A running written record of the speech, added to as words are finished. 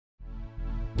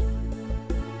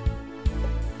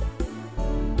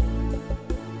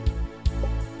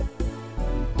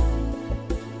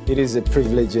It is a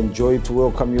privilege and joy to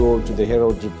welcome you all to the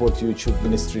Herald Report YouTube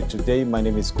ministry today. My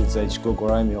name is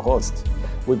Chigogora. I'm your host.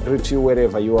 We greet you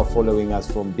wherever you are following us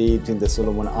from, be it in the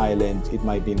Solomon Island, it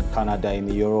might be in Canada, in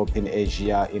Europe, in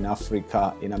Asia, in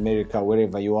Africa, in America,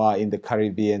 wherever you are, in the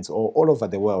Caribbean, or all over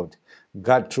the world.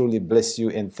 God truly bless you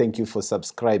and thank you for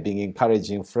subscribing,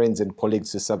 encouraging friends and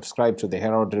colleagues to subscribe to the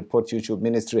Herald Report YouTube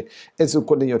ministry as we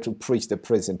continue to preach the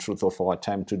present truth of our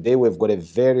time. Today we've got a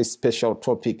very special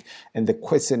topic, and the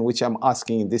question which I'm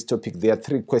asking in this topic, there are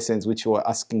three questions which we're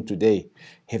asking today.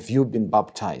 Have you been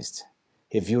baptized?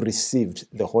 Have you received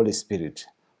the Holy Spirit?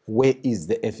 Where is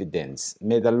the evidence?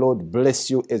 May the Lord bless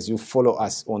you as you follow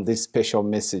us on this special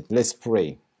message. Let's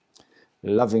pray.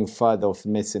 Loving Father of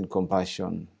mercy and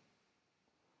compassion,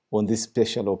 on this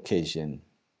special occasion,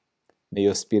 may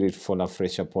your Spirit fall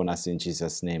afresh upon us in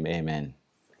Jesus' name. Amen.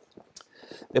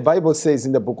 The Bible says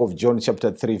in the book of John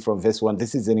chapter 3 from verse 1,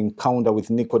 this is an encounter with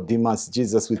Nicodemus,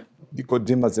 Jesus with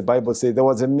Nicodemus. The Bible says there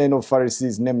was a man of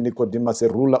Pharisees named Nicodemus, a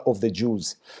ruler of the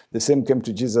Jews. The same came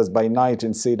to Jesus by night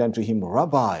and said unto him,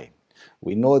 Rabbi,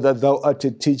 we know that thou art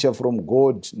a teacher from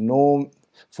God,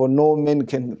 for no man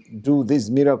can do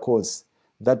these miracles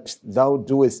that thou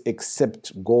doest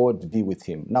except God be with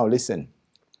him. Now listen,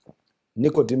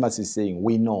 Nicodemus is saying,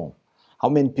 we know. How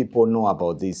many people know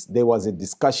about this? There was a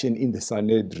discussion in the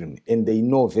Sanhedrin, and they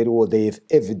know very well, they have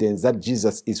evidence that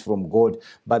Jesus is from God,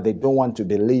 but they don't want to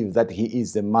believe that he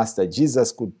is the master.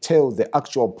 Jesus could tell the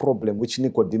actual problem which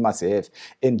Nicodemus have,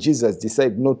 and Jesus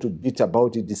decided not to beat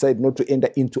about it, decided not to enter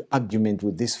into argument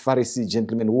with these Pharisee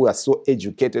gentlemen who are so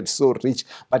educated, so rich,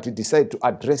 but he decided to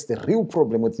address the real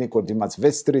problem with Nicodemus.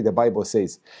 Verse 3, the Bible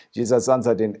says, Jesus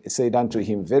answered and said unto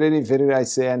him, Verily, verily, I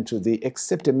say unto thee,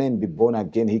 except a man be born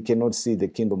again, he cannot see the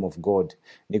kingdom of God.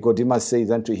 Nicodemus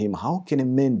says unto him, How can a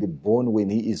man be born when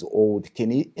he is old?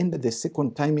 Can he enter the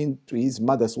second time into his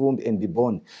mother's womb and be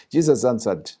born? Jesus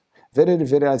answered, Verily,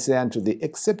 verily, I say unto thee,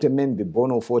 except a man be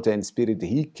born of water and spirit,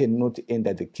 he cannot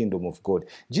enter the kingdom of God.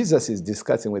 Jesus is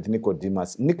discussing with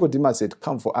Nicodemus. Nicodemus had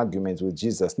come for arguments with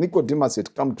Jesus. Nicodemus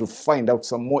had come to find out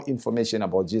some more information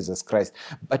about Jesus Christ.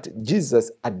 But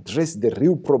Jesus addressed the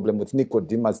real problem with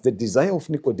Nicodemus, the desire of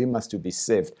Nicodemus to be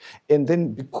saved. And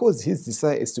then because his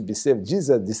desire is to be saved,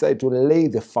 Jesus decided to lay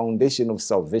the foundation of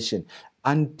salvation.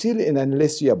 Until and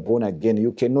unless you are born again,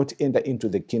 you cannot enter into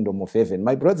the kingdom of heaven.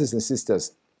 My brothers and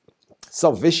sisters,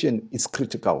 salvation is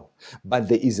critical, but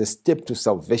there is a step to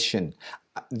salvation.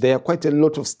 There are quite a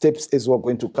lot of steps as we're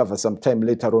going to cover sometime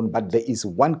later on, but there is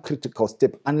one critical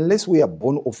step. Unless we are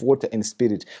born of water and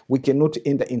spirit, we cannot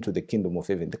enter into the kingdom of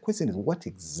heaven. The question is, what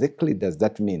exactly does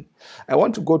that mean? I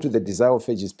want to go to the Desire of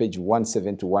Ages, page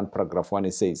 171, paragraph 1.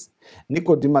 It says,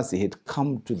 Nicodemus had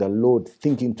come to the Lord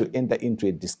thinking to enter into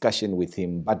a discussion with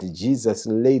him, but Jesus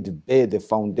laid bare the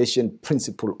foundation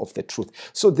principle of the truth.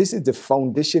 So this is the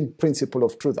foundation principle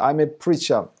of truth. I'm a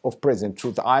preacher of present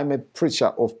truth. I'm a preacher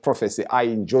of prophecy. I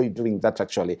enjoy doing that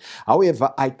actually.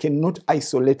 However, I cannot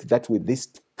isolate that with this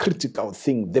critical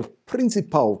thing. The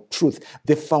principal truth,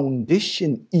 the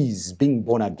foundation is being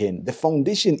born again. The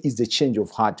foundation is the change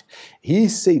of heart. He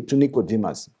said to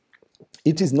Nicodemus,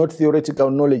 it is not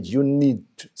theoretical knowledge you need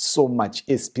so much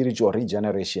as spiritual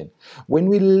regeneration. When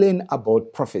we learn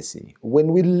about prophecy,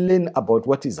 when we learn about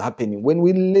what is happening,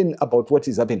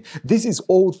 this is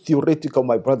all theoretical,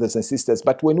 my brothers and sisters.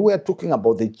 But when we are talking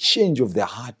about the change of the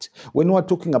heart, when we are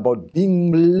talking about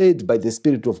being led by the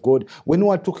Spirit of God, when we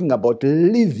are talking about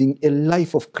living a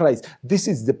life of Christ, this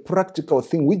is the practical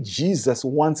thing which Jesus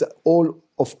wants all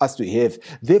of us to have.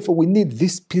 Therefore, we need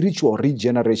this spiritual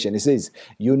regeneration. It says,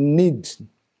 you need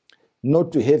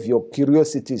not to have your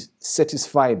curiosity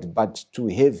satisfied, but to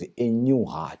have a new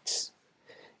heart.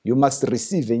 You must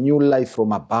receive a new life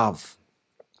from above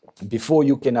before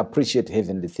you can appreciate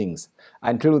heavenly things.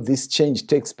 Until this change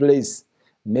takes place,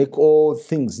 make all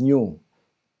things new.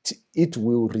 It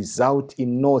will result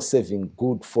in no saving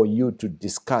good for you to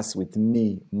discuss with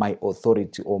me my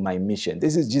authority or my mission.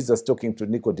 This is Jesus talking to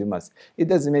Nicodemus. It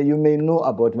doesn't mean you may know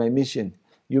about my mission.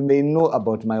 You may know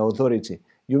about my authority.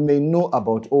 You may know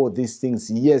about all these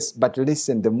things. Yes, but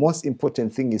listen, the most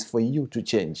important thing is for you to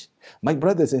change. My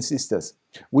brothers and sisters,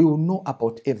 we will know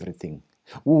about everything.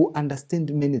 We will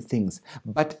understand many things,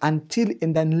 but until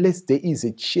and unless there is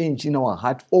a change in our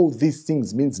heart, all these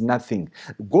things means nothing.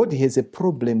 God has a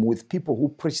problem with people who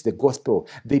preach the gospel.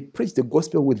 They preach the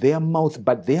gospel with their mouth,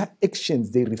 but their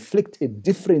actions, they reflect a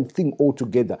different thing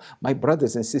altogether. My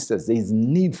brothers and sisters, there is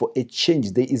need for a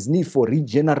change. There is need for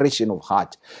regeneration of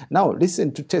heart. Now,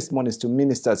 listen to Testimonies to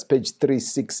Ministers, page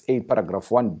 368,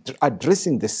 paragraph 1,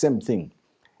 addressing the same thing.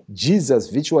 Jesus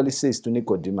virtually says to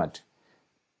Nicodemus,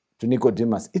 to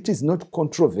Nicodemus, it is not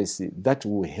controversy that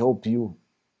will help you,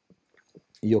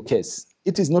 your case.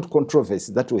 It is not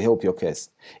controversy that will help your case.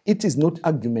 It is not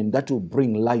argument that will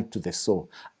bring light to the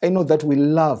soul. I know that we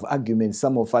love arguments.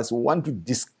 Some of us want to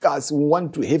discuss, we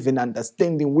want to have an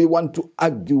understanding, we want to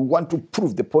argue, we want to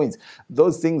prove the points.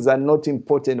 Those things are not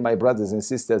important, my brothers and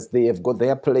sisters. They have got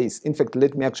their place. In fact,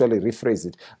 let me actually rephrase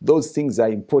it. Those things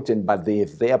are important, but they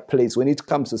have their place. When it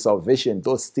comes to salvation,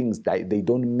 those things, they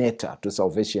don't matter to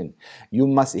salvation. You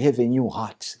must have a new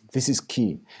heart. This is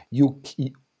key.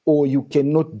 Or you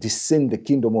cannot descend the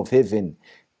kingdom of heaven.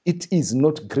 It is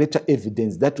not greater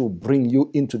evidence that will bring you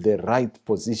into the right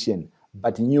position,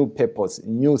 but new purpose,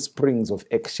 new springs of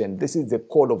action. This is the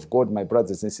call of God, my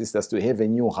brothers and sisters, to have a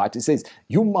new heart. It says,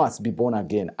 you must be born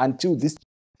again. Until this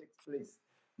takes place,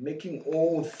 making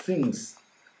all things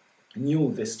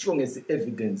new, the strongest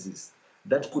evidences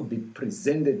that could be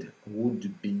presented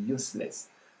would be useless.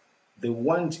 The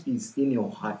want is in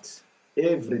your heart.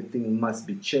 Everything must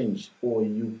be changed, or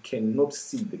you cannot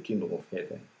see the kingdom of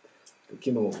heaven, the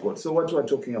kingdom of God. So what we're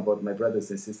talking about, my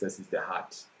brothers and sisters, is the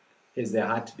heart. Has the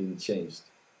heart been changed?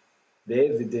 The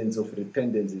evidence of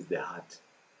repentance is the heart.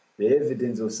 The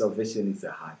evidence of salvation is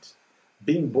the heart.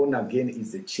 Being born again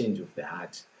is the change of the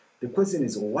heart. The question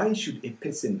is, why should a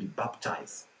person be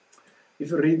baptized?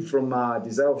 If you read from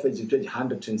Desire of Ages, page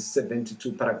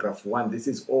 172, paragraph 1, this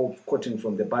is all quoting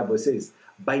from the Bible. It says,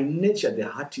 by nature the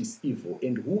heart is evil,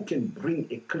 and who can bring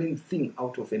a clean thing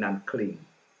out of an unclean?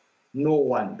 No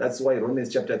one. That's why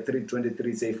Romans chapter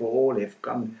 3:23 says, for all have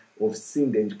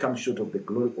sinned and come short of the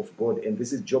glory of God. And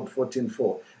this is Job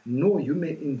 14:4. No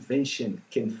human invention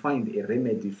can find a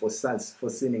remedy for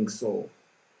sinning soul.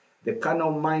 The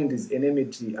carnal mind is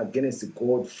enmity against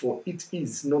God, for it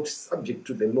is not subject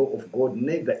to the law of God,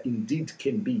 neither indeed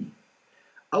can be.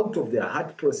 Out of their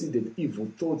heart proceeded evil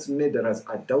thoughts, murderers,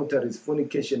 adulteries,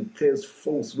 fornication, thefts,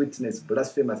 false witness,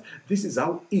 blasphemers. This is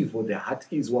how evil the heart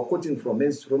is. We're quoting from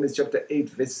Romans chapter 8,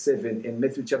 verse 7, and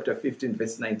Matthew chapter 15,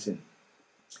 verse 19.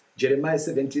 Jeremiah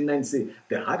 17:9 says,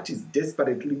 the heart is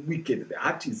desperately wicked. The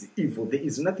heart is evil. There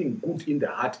is nothing good in the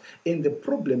heart. And the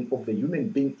problem of the human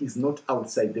being is not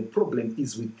outside. The problem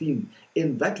is within.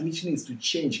 And that which needs to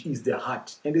change is the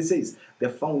heart. And it says, the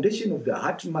foundation of the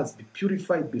heart must be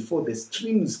purified before the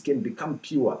streams can become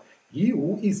pure. He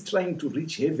who is trying to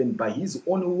reach heaven by his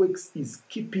own works is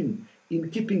keeping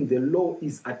the law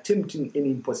is attempting an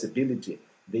impossibility.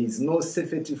 There is no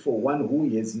safety for one who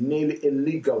has merely a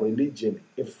legal religion,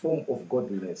 a form of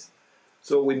godliness.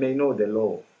 So we may know the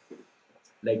law,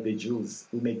 like the Jews.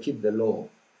 We may keep the law,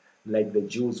 like the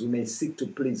Jews. We may seek to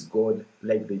please God,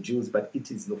 like the Jews, but it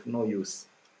is of no use.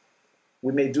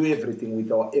 We may do everything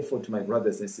with our effort, my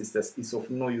brothers and sisters. It's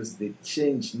of no use. The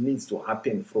change needs to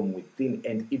happen from within,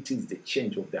 and it is the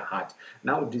change of the heart.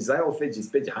 Now, Desire of Ages,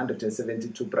 page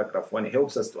 172, paragraph 1,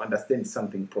 helps us to understand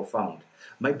something profound.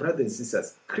 My brothers and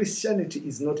sisters, Christianity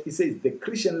is not, it says, the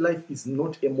Christian life is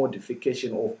not a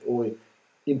modification or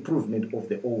improvement of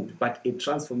the old, but a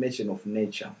transformation of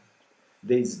nature.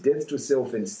 There is death to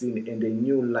self and sin and a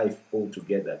new life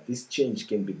altogether. This change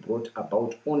can be brought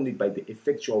about only by the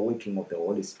effectual working of the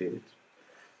Holy Spirit.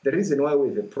 The reason why we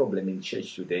have a problem in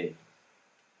church today,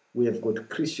 we have got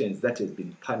Christians that have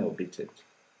been panel beaten.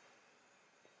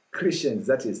 Christians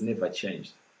that has never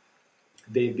changed.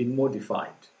 They've been modified.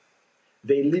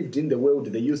 They lived in the world,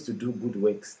 they used to do good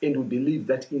works, and we believe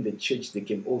that in the church they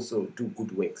can also do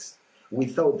good works.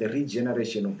 Without the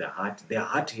regeneration of the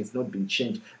heart has not been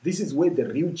changed. This is where the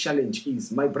real challenge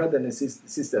is. My brothers and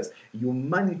sisters,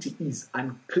 humanity is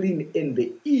unclean and there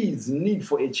is need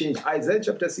for a change. Isaiah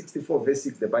chapter 64 verse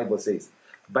 6, the Bible says,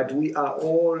 but we are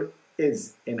all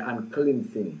as an unclean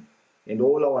thing, and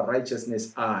all our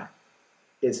righteousness are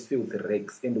as filthy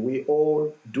rags, and we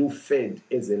all do fade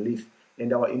as a leaf,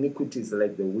 and our iniquities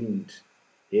like the wind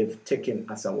have taken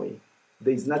us away.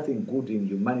 There is nothing good in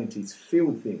humanity. It's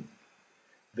filthy.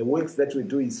 The works that we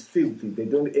do is filthy. They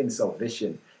don't end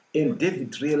salvation. And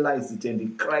David realized it, and he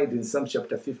cried in Psalm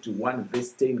chapter 51,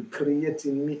 verse 10, create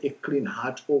in me a clean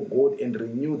heart, O God, and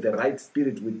renew the right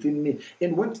spirit within me.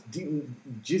 And what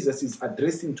Jesus is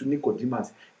addressing to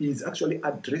Nicodemus, he is actually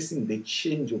addressing the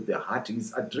change of the heart. He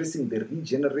is addressing the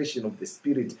regeneration of the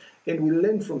spirit. And we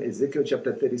learn from Ezekiel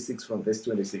chapter 36 from verse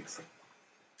 26.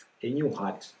 A new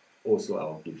heart also I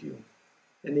will give you,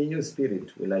 and a new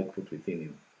spirit will I put within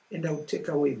you. And I will take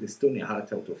away the stony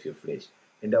heart out of your flesh,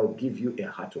 and I will give you a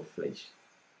heart of flesh.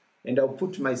 And I will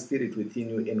put my spirit within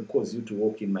you and cause you to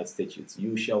walk in my statutes.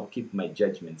 You shall keep my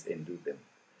judgments and do them.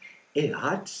 A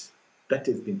heart that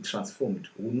has been transformed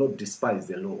will not despise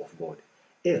the law of God.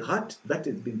 A heart that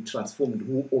has been transformed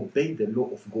will obey the law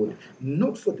of God,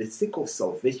 not for the sake of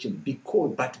salvation,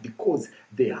 but because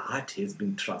their heart has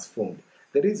been transformed.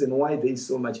 The reason why there is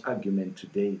so much argument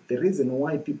today, the reason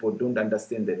why people don't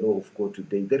understand the law of God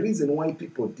today, the reason why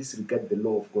people disregard the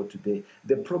law of God today,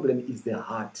 the problem is their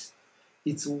heart.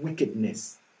 It's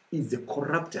wickedness, it's the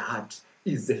corrupt heart,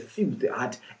 is the filthy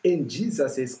heart. And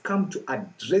Jesus has come to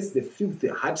address the filthy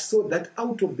heart so that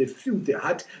out of the filthy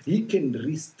heart, he can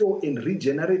restore and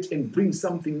regenerate and bring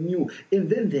something new. And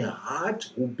then their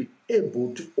heart will be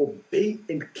able to obey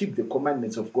and keep the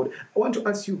commandments of God. I want to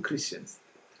ask you, Christians,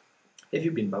 have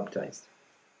you been baptized?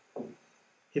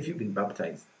 Have you been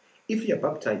baptized? If you are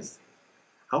baptized,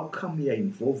 how come you are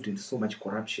involved in so much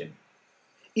corruption?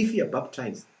 If you are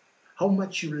baptized, how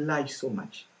much you lie so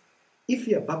much? If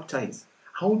you are baptized,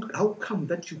 how come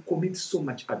that you commit so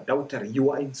much adultery? You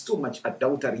are in so much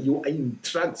adultery. You are in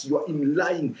drugs. You are in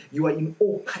lying. You are in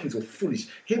all kinds of foolish.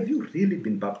 Have you really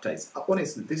been baptized?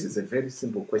 Honestly, this is a very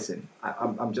simple question.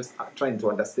 I'm just trying to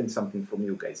understand something from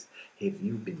you guys. Have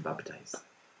you been baptized?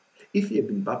 If you have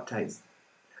been baptized,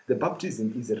 the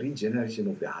baptism is a regeneration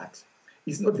of the heart.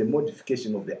 It's not the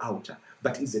modification of the outer,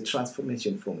 but it's a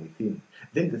transformation from within.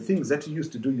 Then the things that you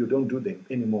used to do, you don't do them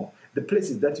anymore. The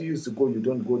places that you used to go, you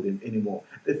don't go them anymore.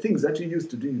 The things that you used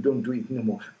to do, you don't do it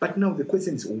anymore. But now the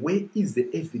question is, where is the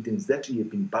evidence that you have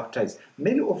been baptized?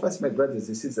 Many of us, my brothers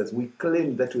and sisters, we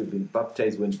claim that we've been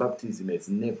baptized when baptism has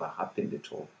never happened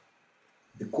at all.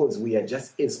 Because we are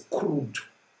just as crude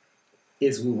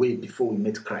as we were before we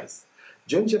met Christ.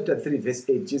 John chapter 3 verse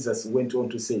 8, Jesus went on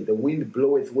to say, the wind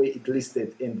bloweth where it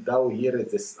listeth, and thou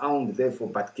hearest the sound therefore,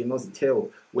 but cannot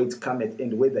tell where it cometh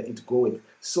and whither it goeth.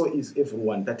 So is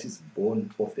everyone that is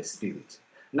born of the Spirit.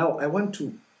 Now, I want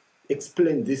to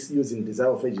explain this using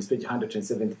Desire of Ages, page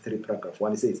 173, paragraph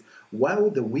 1. It says, while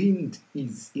the wind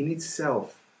is in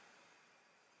itself,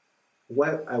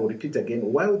 I will repeat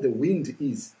again, while the wind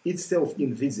is itself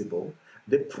invisible,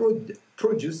 it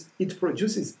produces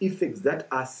effects that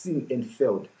are seen and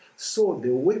felt. So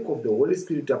the work of the Holy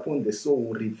Spirit upon the soul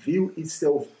will reveal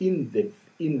itself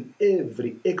in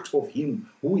every act of him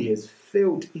who has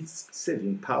felt its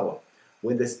saving power.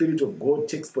 When the Spirit of God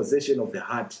takes possession of the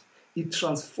heart, it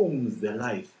transforms the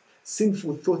life.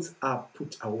 Sinful thoughts are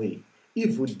put away.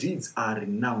 Evil deeds are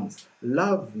renounced.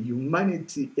 Love,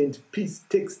 humanity, and peace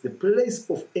takes the place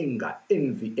of anger,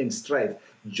 envy, and strife.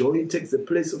 Joy takes the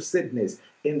place of sadness,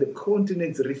 and the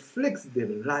countenance reflects the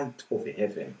light of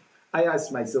heaven. I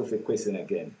ask myself a question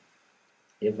again.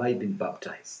 Have I been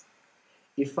baptized?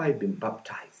 If I've been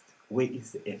baptized, where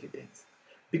is the evidence?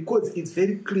 Because it's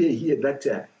very clear here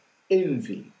that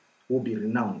envy will be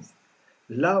renounced.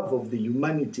 Love of the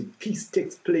humanity, peace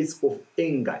takes place of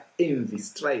anger, envy,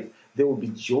 strife. There will be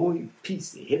joy,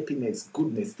 peace, happiness,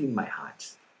 goodness in my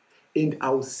heart. And I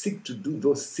will seek to do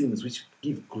those things which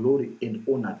give glory and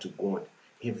honor to God.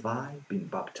 Have I been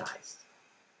baptized?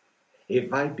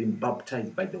 Have I been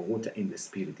baptized by the water and the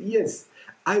Spirit? Yes,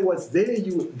 I was there,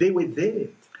 they were there.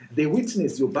 They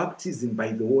witnessed your baptism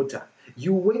by the water.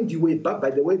 By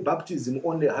the way, baptism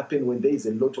only happened when there is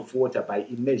a lot of water by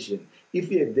immersion. If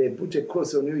they put a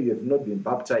cross on you, you have not been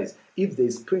baptized. If they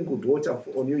sprinkled water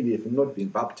on you, you have not been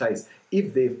baptized.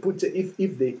 If you have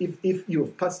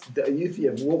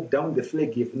walked down the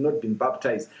flag, you have not been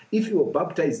baptized. If you were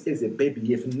baptized as a baby,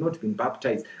 you have not been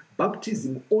baptized.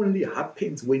 Baptism only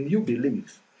happens when you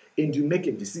believe and you make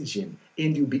a decision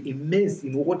and you be immersed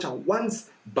in water once.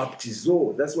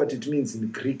 Baptizo, that's what it means in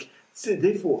Greek. So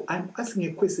therefore, I'm asking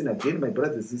a question again, my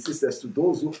brothers and sisters, to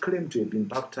those who claim to have been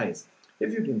baptized.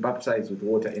 Have you been baptized with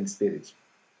water and Spirit?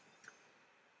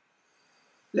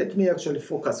 Let me actually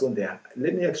focus on that.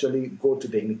 Let me actually go to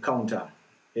the encounter,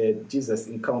 Jesus'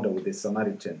 encounter with the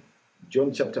Samaritan.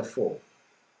 John chapter 4.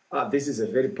 This is a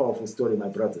very powerful story, my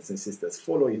brothers and sisters.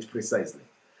 Follow it precisely.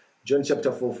 John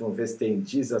chapter 4 from verse 10.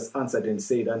 Jesus answered and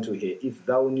said unto her, If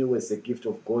thou knewest the gift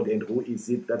of God, and who is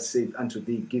it that saith unto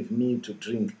thee, Give me to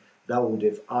drink, thou would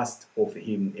have asked of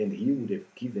him, and he would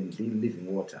have given thee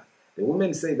living water. The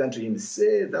woman said unto him,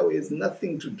 Say, thou hast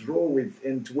nothing to draw with,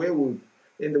 and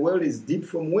the well is deep.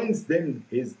 From whence then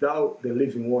hast thou the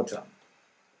living water?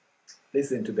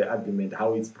 Listen to the argument,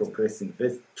 how it's progressing.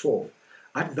 Verse 12.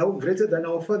 Art thou greater than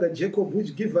our father Jacob,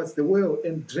 which gave us the well,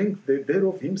 and drank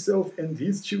thereof himself and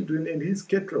his children and his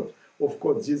cattle? Of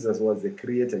course, Jesus was the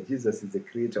creator. Jesus is the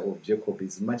creator of Jacob.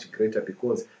 He's much greater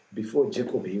because before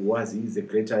Jacob he is the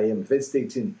greater I am. Verse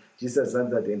 18, Jesus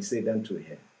answered and said unto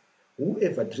her,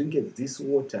 Whoever drinketh this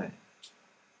water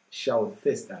shall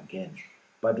thirst again.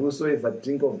 But whosoever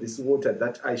drink of this water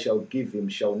that I shall give him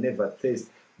shall never thirst,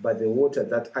 but the water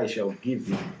that I shall give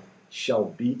him shall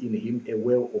be in him a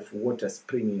well of water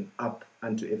springing up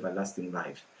unto everlasting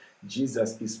life.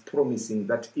 Jesus is promising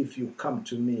that if you come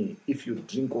to me, if you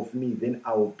drink of me, then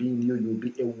I will be in you. You'll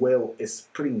be a well, a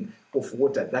spring of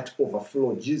water that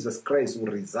overflow. Jesus Christ who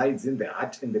resides in the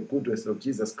heart, and the goodness of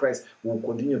Jesus Christ will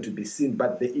continue to be seen.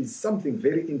 But there is something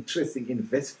very interesting in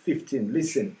verse 15.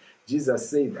 Listen,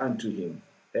 Jesus said unto him,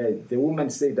 the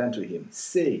woman said unto him,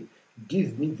 say,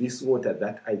 give me this water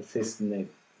that I thirst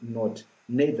not,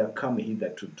 neither come hither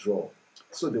to draw.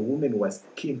 So the woman was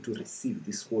keen to receive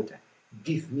this water.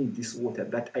 Give me this water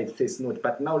that I thirst not.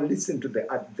 But now listen to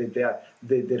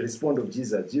the response of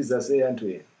Jesus. Jesus said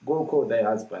unto her, go call thy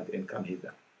husband and come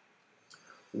hither.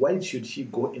 Why should she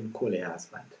go and call her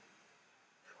husband?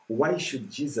 Why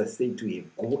should Jesus say to her,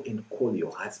 go and call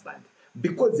your husband?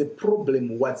 Because the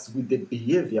problem was with the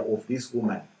behavior of this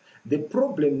woman. The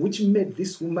problem which made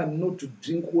this woman not to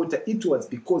drink water, it was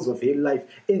because of her life.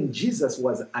 And Jesus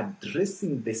was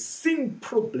addressing the same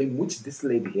problem which this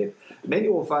lady had. Many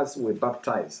of us were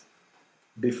baptized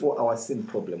before our sin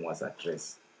problem was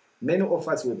addressed. Many of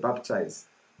us were baptized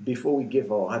before we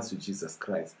gave our hearts to Jesus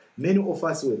Christ. Many of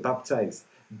us were baptized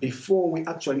before we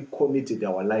actually committed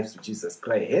our lives to Jesus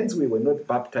Christ. Hence, we were not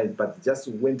baptized, but just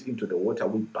went into the water.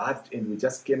 We bathed and we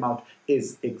just came out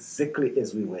as exactly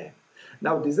as we were.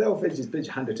 Now, Desire of Ages, page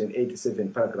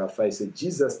 187, paragraph 5 says,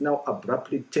 Jesus now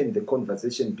abruptly turned the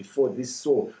conversation before this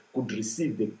soul could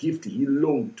receive the gift he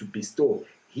longed to bestow.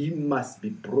 He must be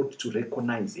brought to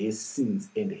recognize his sins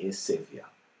and his Savior.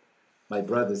 My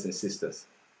brothers and sisters,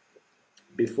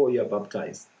 before you are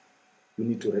baptized, you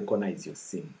need to recognize your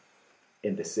sin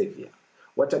and the Savior.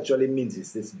 What actually means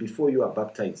is this: before you are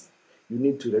baptized, you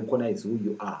need to recognize who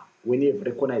you are. When you have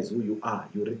recognized who you are,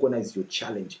 you recognize your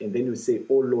challenge, and then you say,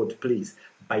 oh Lord, please,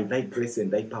 by thy grace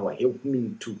and thy power, help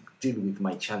me to deal with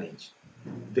my challenge.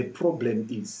 The problem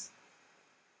is,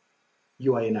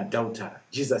 you are an adulterer.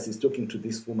 Jesus is talking to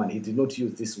this woman. He did not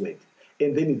use this word.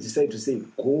 And then he decided to say,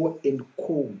 go and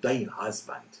call thy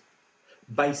husband.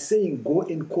 By saying, go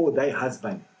and call thy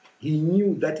husband, he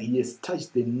knew that he has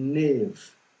touched the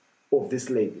nerve of this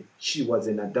lady. She was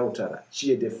an adulterer. She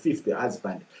had a fifth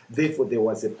husband. Therefore, there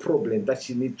was a problem that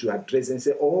she needed to address and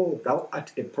say, oh, thou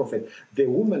art a prophet. The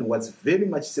woman was very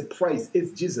much surprised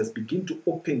as Jesus began to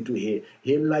open to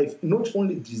her life. Not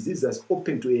only did Jesus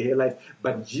open to her life,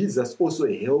 but Jesus also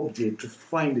helped her to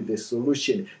find the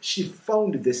solution. She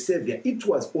found the Savior. It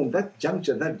was on that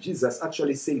juncture that Jesus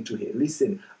actually said to her,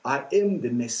 listen, I am the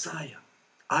Messiah.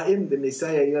 I am the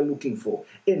Messiah you are looking for.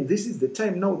 And this is the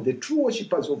time now the true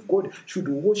worshippers of God should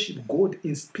worship God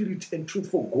in spirit and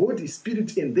truth. For God is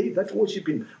spirit, and they that worship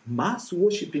him must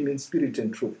worship him in spirit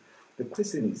and truth. The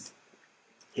question is,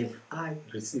 have I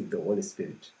received the Holy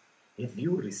Spirit? Have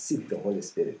you received the Holy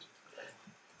Spirit?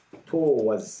 Paul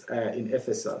was in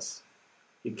Ephesus.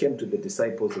 He came to the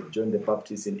disciples of John the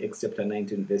Baptist in Acts chapter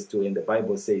 19 verse 2, and the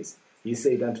Bible says, he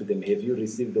said unto them, have you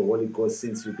received the Holy Ghost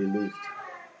since you believed?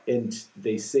 And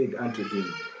they said unto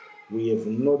him, we have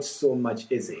not so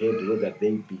much as heard whether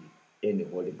there be any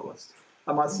Holy Ghost.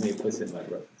 I'm asking you a question, my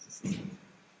brothers and sisters.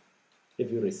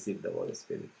 Have you received the Holy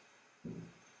Spirit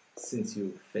since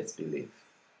you first believed?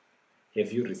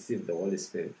 Have you received the Holy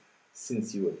Spirit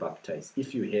since you were baptized?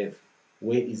 If you have,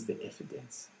 where is the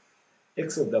evidence?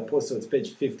 Acts of the Apostles,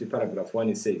 page 50, paragraph 1,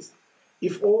 it says,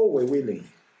 if all were willing,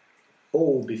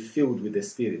 all will be filled with the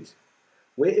Spirit.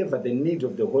 Wherever the need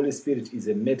of the Holy Spirit is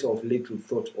a matter of little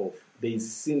thought of, there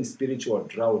is sin, spiritual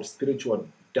drought, spiritual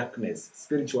darkness,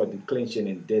 spiritual declension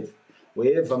and death.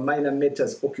 Wherever minor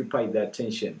matters occupy the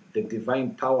attention, the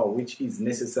divine power which is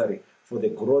necessary for the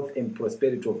growth and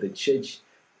prosperity of the church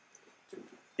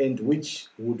and which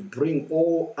would bring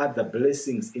all other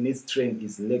blessings in its train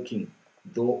is lacking,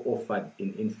 though offered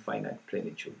in infinite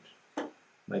plenitude.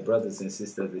 My brothers and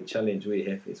sisters, the challenge we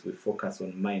have is we focus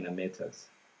on minor matters.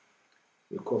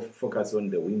 We focus on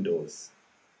the windows,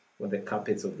 on the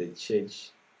carpets of the church,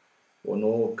 on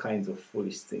all kinds of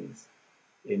foolish things.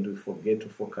 And we forget to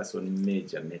focus on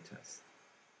major matters,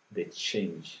 the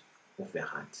change of the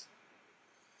heart.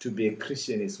 To be a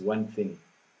Christian is one thing,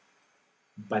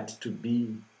 but to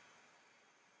be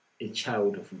a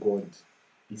child of God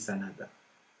is another.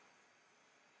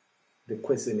 The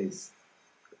question is,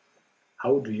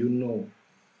 how do you know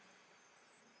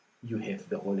you have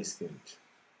the Holy Spirit?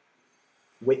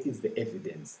 Where is the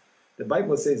evidence? The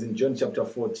Bible says in John chapter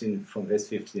 14 from verse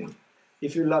 15,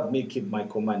 if you love me, keep my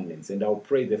commandments, and I'll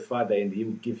pray the Father, and he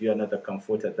will give you another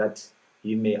comforter that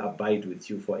he may abide with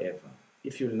you forever.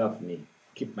 If you love me,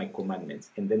 keep my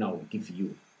commandments, and then I'll give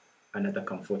you another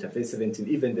comforter. Verse 17,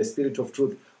 even the Spirit of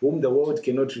truth, whom the world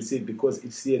cannot receive because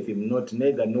it seeth him not,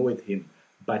 neither knoweth him,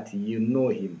 but you know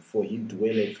him, for he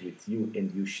dwelleth with you,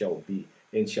 and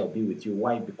shall be with you.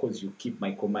 Why? Because you keep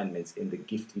my commandments, and the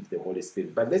gift is the Holy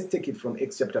Spirit. But let's take it from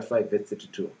Acts chapter 5, verse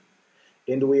 32.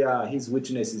 And we are his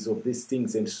witnesses of these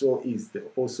things, and so is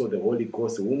also the Holy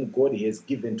Ghost, whom God has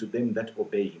given to them that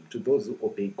obey him. To those who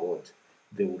obey God,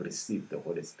 they will receive the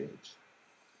Holy Spirit.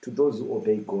 To those who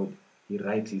obey God, he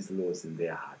writes his laws in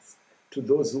their hearts. To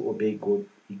those who obey God,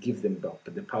 he gives them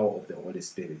the power of the Holy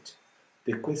Spirit.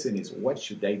 The question is, what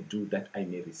should I do that I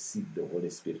may receive the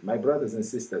Holy Spirit? My brothers and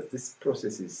sisters, this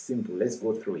process is simple. Let's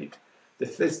go through it. The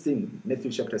first thing,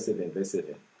 Matthew chapter 7, verse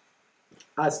 7.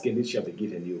 Ask and it shall be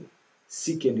given you.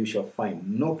 Seek and you shall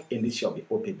find. Knock and it shall be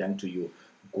opened unto you.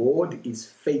 God is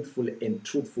faithful and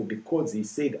truthful, because he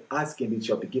said, ask and it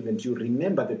shall be given to you.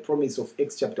 Remember the promise of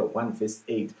Acts chapter 1 verse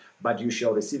 8. But you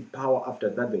shall receive power after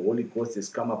that the Holy Ghost has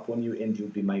come upon you, and you'll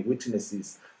be my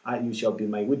witnesses. You shall be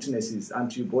my witnesses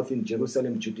unto you both in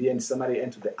Jerusalem, Judea, and Samaria,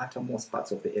 and to the uttermost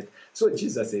parts of the earth. So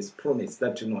Jesus has promised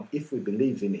that, if we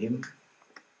believe in him,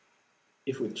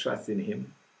 if we trust in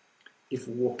him, if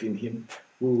we walk in him,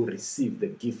 we will receive the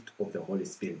gift of the Holy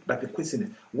Spirit. But the question is,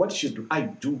 what should I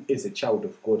do as a child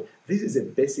of God? This is a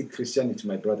basic Christianity,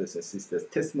 my brothers and sisters.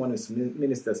 Testimonies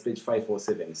Ministers, page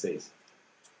 547 says,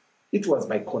 it was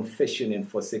by confession and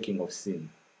forsaking of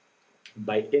sin,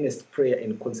 by earnest prayer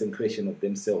and consecration of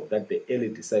themselves, that the early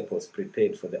disciples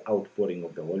prepared for the outpouring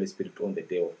of the Holy Spirit on the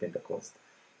day of Pentecost.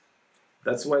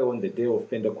 That's why on the day of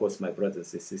Pentecost, my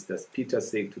brothers and sisters, Peter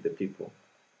said to the people,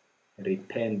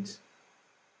 repent,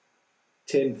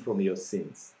 turn from your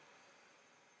sins.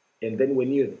 And then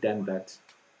when you have done that,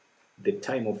 the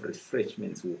time of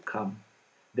refreshments will come.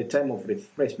 The time of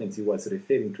refreshments, he was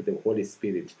referring to the Holy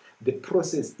Spirit. The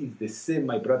process is the same,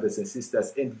 my brothers and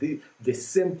sisters. And the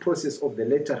same process of the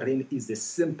latter rain is the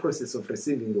same process of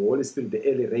receiving the Holy Spirit, the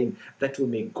early rain, that we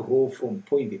may grow from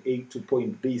point A to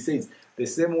point B. He says, the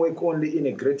same work, only in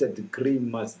a greater degree,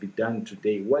 must be done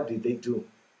today. What did they do?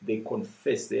 They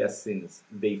confessed their sins.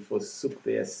 They forsook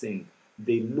their sin.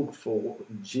 They looked for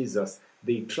Jesus.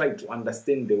 They tried to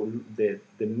understand the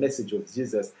message of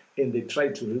Jesus, and they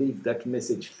tried to live that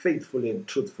message faithfully and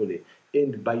truthfully.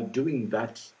 And by doing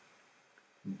that,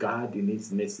 God in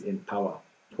his mercy and power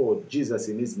poured, Jesus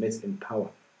in his mercy and power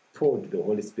poured the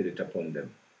Holy Spirit upon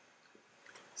them.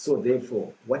 So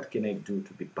therefore, what can I do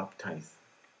to be baptized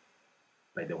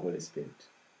by the Holy Spirit?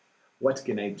 What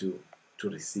can I do to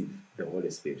receive the Holy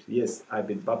Spirit? Yes, I've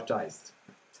been baptized.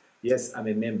 Yes, I'm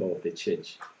a member of the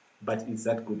church. But is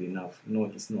that good enough? No,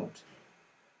 it's not.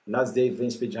 Last day,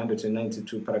 Events page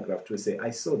 192, paragraph 2 say,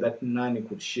 I saw that none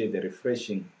could share the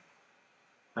refreshing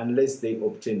unless they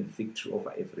obtain victory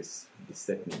over every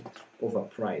besetment, over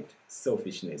pride,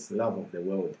 selfishness, love of the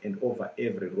world, and over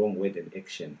every wrong word and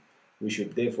action. We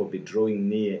should therefore be drawing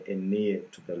near and near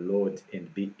to the Lord,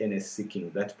 and be earnest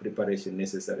seeking that preparation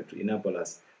necessary to enable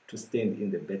us to stand in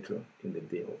the battle in the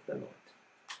day of the Lord.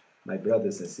 My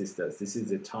brothers and sisters, this is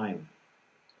the time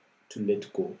to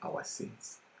let go our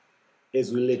sins.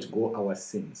 As we let go our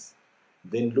sins,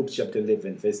 then Luke chapter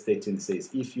 11 verse 13 says,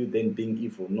 if you then being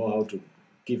evil know how to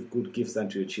give good gifts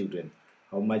unto your children,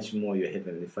 how much more your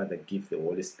heavenly Father give the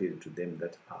Holy Spirit to them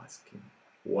that ask him.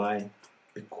 Why?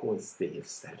 Because they have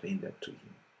surrendered to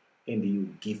him, and he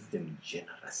will give them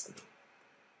generously.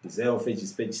 Desire of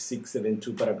Ages, page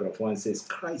 672, paragraph 1 says,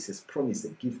 Christ has promised a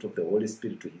gift of the Holy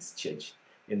Spirit to his church,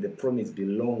 and the promise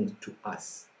belongs to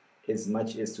us as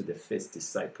much as to the first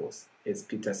disciples, as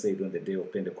Peter said on the day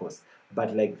of Pentecost.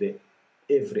 But like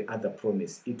every other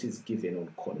promise, it is given on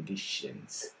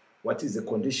conditions. What is the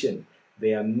condition?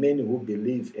 There are many who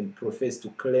believe and profess to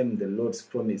claim the Lord's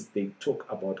promise. They talk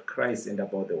about Christ and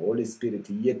about the Holy Spirit,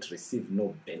 yet receive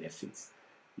no benefits.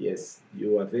 Yes,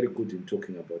 you are very good in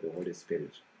talking about the Holy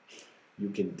Spirit. You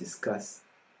can discuss,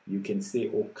 you can say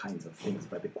all kinds of things,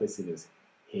 but the question is,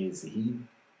 has he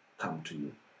come to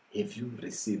you? Have you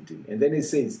received him? And then it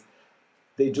says,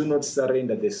 they do not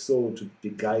surrender the soul to be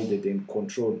guided and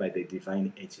controlled by the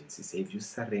divine agencies. Have you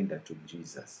surrendered to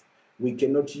Jesus? We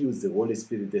cannot use the Holy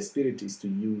Spirit. The Spirit is to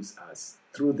use us.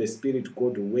 Through the Spirit,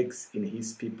 God works in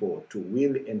his people to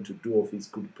will and to do of his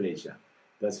good pleasure.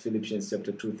 That's Philippians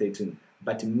chapter 2:13.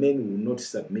 But men will not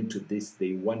submit to this.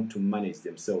 They want to manage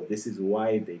themselves. This is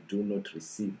why they do not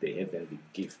receive the heavenly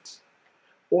gift.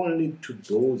 Only to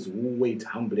those who wait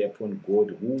humbly upon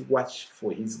God, who watch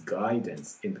for his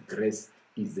guidance and grace,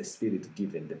 is the Spirit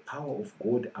given. The power of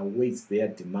God awaits their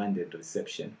demanded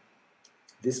reception.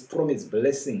 This promised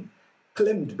blessing,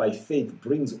 claimed by faith,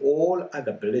 brings all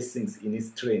other blessings in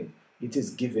its train. It is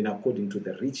given according to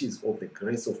the riches of the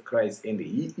grace of Christ, and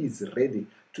he is ready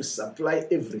to supply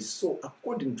every soul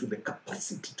according to the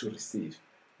capacity to receive.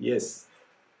 Yes,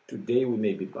 Today we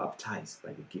may be baptized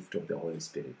by the gift of the Holy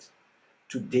Spirit.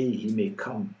 Today he may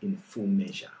come in full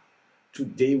measure.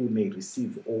 Today we may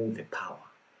receive all the power.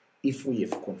 If we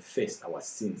have confessed our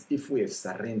sins, if we have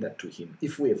surrendered to him,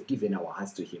 if we have given our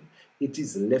hearts to him, it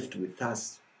is left with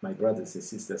us, my brothers and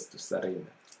sisters, to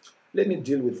surrender. Let me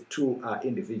deal with two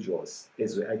individuals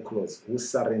as I close who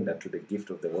surrendered to the gift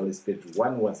of the Holy Spirit.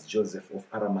 One was Joseph of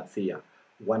Arimathea.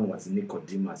 One was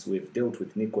Nicodemus. We've dealt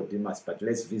with Nicodemus, but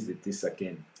let's visit this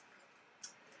again.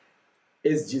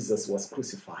 As Jesus was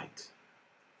crucified,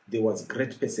 there was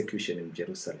great persecution in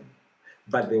Jerusalem.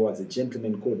 But there was a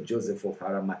gentleman called Joseph of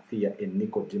Arimathea and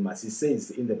Nicodemus. He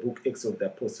says in the book Acts of the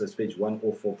Apostles, page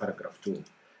 104, paragraph 2,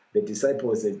 the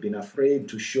disciples had been afraid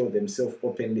to show themselves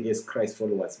openly as Christ's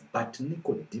followers, but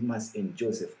Nicodemus and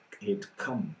Joseph had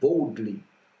come boldly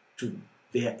to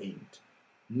their aid.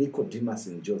 Nicodemus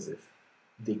and Joseph,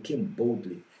 they came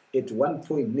boldly. At one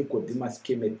point, Nicodemus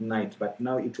came at night, but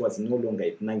now it was no longer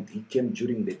at night. He came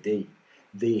during the day.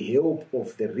 The help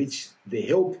of the rich, the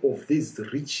help of these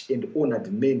rich and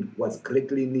honored men was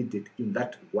greatly needed in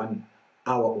that 1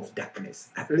 hour of darkness.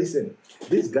 Listen,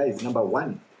 these guys, number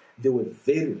one, they were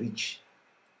very rich.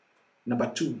 Number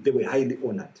two, they were highly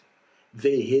honored.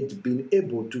 They had been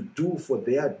able to do for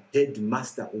their dead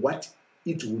master what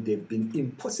it would have been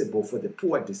impossible for the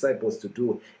poor disciples to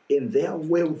do, and their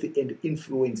wealth and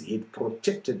influence had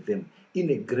protected them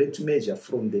in a great measure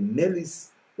from the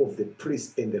malice of the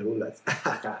priests and the rulers.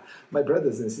 My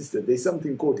brothers and sisters, there's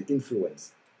something called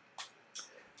influence.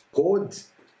 God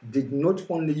did not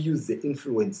only use the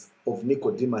influence of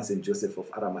Nicodemus and Joseph of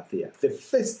Arimathea. The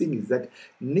first thing is that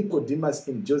Nicodemus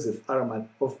and Joseph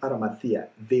of Arimathea,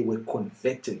 they were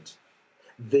converted.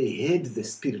 They had the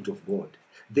Spirit of God.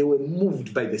 They were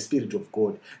moved by the Spirit of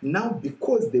God. Now,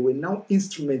 because they were now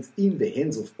instruments in the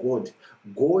hands of God,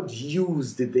 God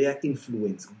used their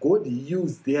influence. God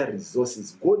used their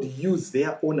resources. God used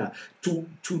their honor to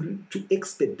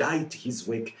expedite his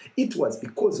work. It was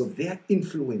because of their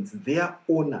influence, their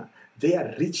honor,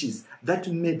 their riches that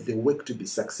made the work to be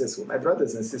successful. My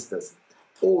brothers and sisters,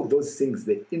 all those things,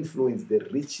 the influence, the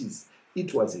riches,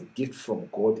 it was a gift from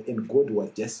God, and God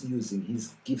was just using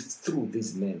his gifts through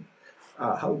these men.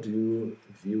 How do you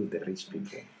view the rich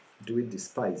people? Do we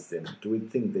despise them? Do we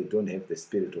think they don't have the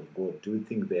Spirit of God? Do we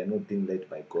think they are not being led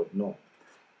by God? No.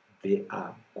 They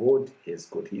are. God has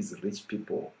got his rich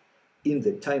people. In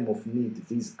the time of need,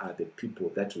 these are the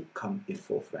people that will come in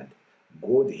forefront.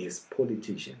 God has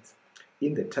politicians.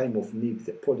 In the time of need,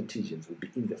 the politicians will be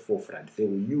in the forefront. They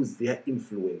will use their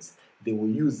influence. They will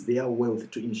use their wealth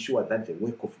to ensure that the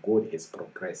work of God has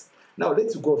progressed. Now,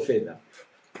 let's go further.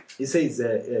 He says,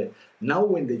 now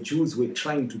when the Jews were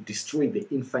trying to destroy the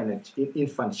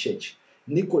infant church,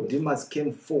 Nicodemus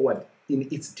came forward in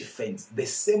its defense. The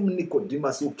same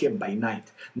Nicodemus who came by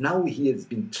night, now he has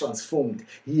been transformed.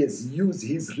 He has used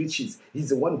his riches. He's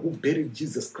the one who buried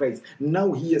Jesus Christ.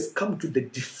 Now he has come to the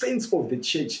defense of the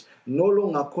church, no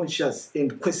longer conscious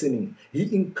and questioning.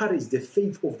 He encouraged the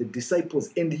faith of the disciples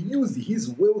and used his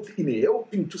wealth in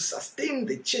helping to sustain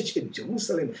the church at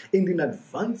Jerusalem and in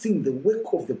advancing the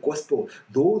work of the gospel.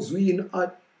 Those who in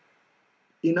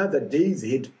other days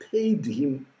had paid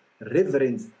him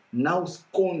reverence now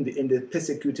scorned and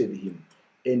persecuted him,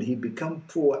 and he became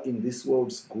poor in this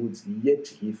world's goods, yet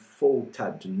he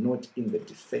faltered not in the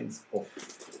defense of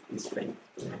his faith.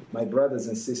 My brothers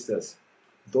and sisters,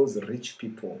 those rich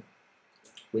people,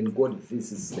 when God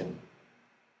visits them,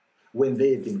 when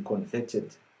they have been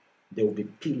converted, they will be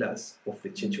pillars of the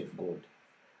church of God.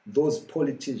 Those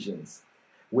politicians,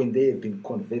 when they have been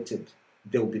converted,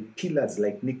 they will be pillars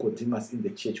like Nicodemus in the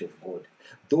church of God.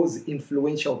 Those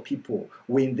influential people,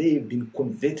 when they have been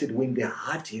converted, when their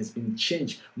heart has been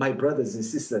changed, my brothers and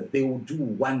sisters, they will do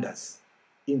wonders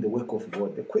in the work of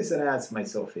God. The question I ask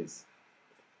myself is,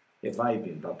 have I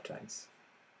been baptized?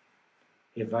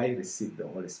 Have I received the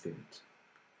Holy Spirit?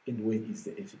 And where is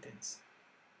the evidence?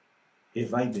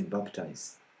 Have I been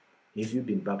baptized? Have you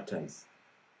been baptized?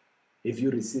 Have you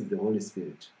received the Holy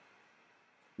Spirit?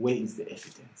 Where is the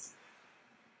evidence?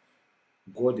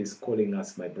 God is calling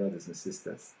us, my brothers and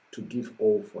sisters, to give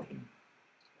all for him,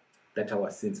 that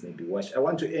our sins may be washed. I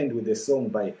want to end with a song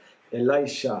by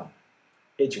Elisha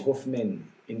H.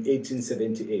 Hoffman in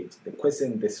 1878.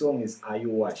 The song is, Are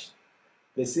You Washed?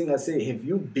 The singer say, have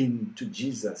you been to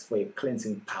Jesus for a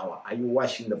cleansing power? Are you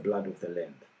washing the blood of the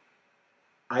Lamb?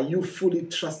 Are you fully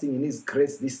trusting in his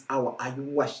grace this hour? Are you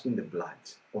washed in the blood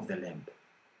of the Lamb?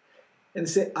 And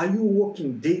say, are you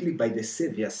walking daily by the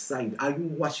Savior's side? Are you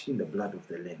washed in the blood of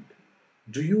the Lamb?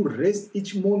 Do you rest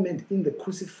each moment in the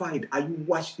crucified? Are you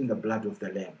washed in the blood of the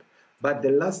Lamb? But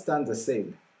the last stanza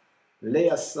said, Lay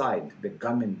aside the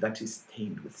garment that is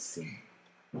stained with sin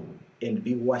and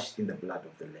be washed in the blood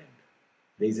of the Lamb.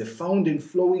 There is a fountain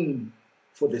flowing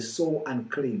for the soul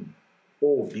unclean.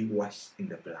 Oh, be washed in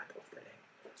the blood of the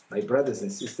Lamb. My brothers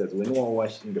and sisters, when we are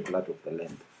washed in the blood of the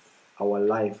Lamb, our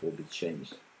life will be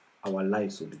changed. Our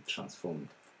lives will be transformed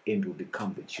and will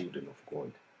become the children of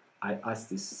God. I ask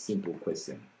this simple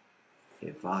question.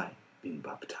 Have I been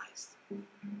baptized?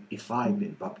 If I've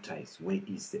been baptized, where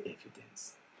is the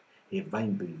evidence? Have I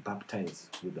been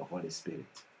baptized with the Holy Spirit?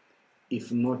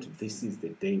 If not, this is the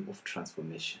day of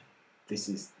transformation. This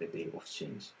is the day of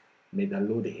change. May the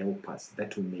Lord help us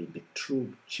that we may be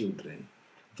true children.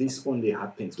 This only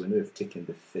happens when we have taken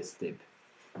the first step,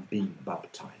 being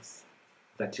baptized,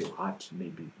 that your heart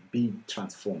may be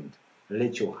transformed.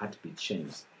 Let your heart be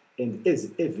changed. And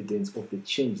as evidence of the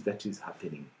change that is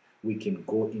happening, we can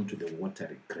go into the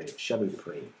watery grave. Shall we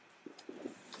pray?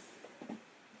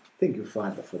 Thank you,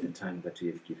 Father, for the time that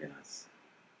you have given us.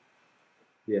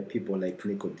 We are people like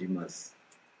Nicodemus,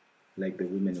 like the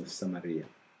women of Samaria.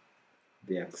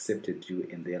 They accepted you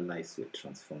and their lives were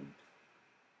transformed.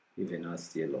 Even us,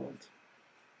 dear Lord.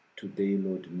 Today,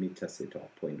 Lord, meet us at our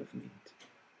point of need.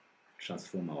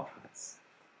 Transform our hearts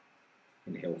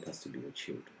and help us to be your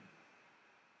children.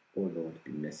 Oh Lord,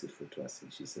 be merciful to us in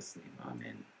Jesus' name.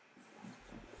 Amen.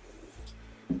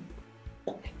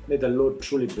 May the Lord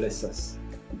truly bless us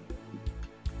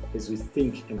as we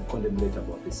think and contemplate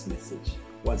about this message.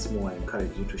 Once more, I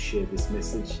encourage you to share this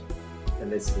message,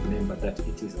 and let's remember that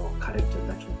it is our character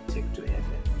that will take to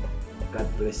heaven.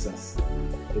 God bless us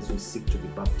as we seek to be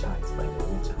baptized by the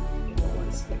water and the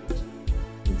Holy Spirit.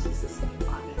 In Jesus' name,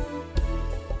 amen.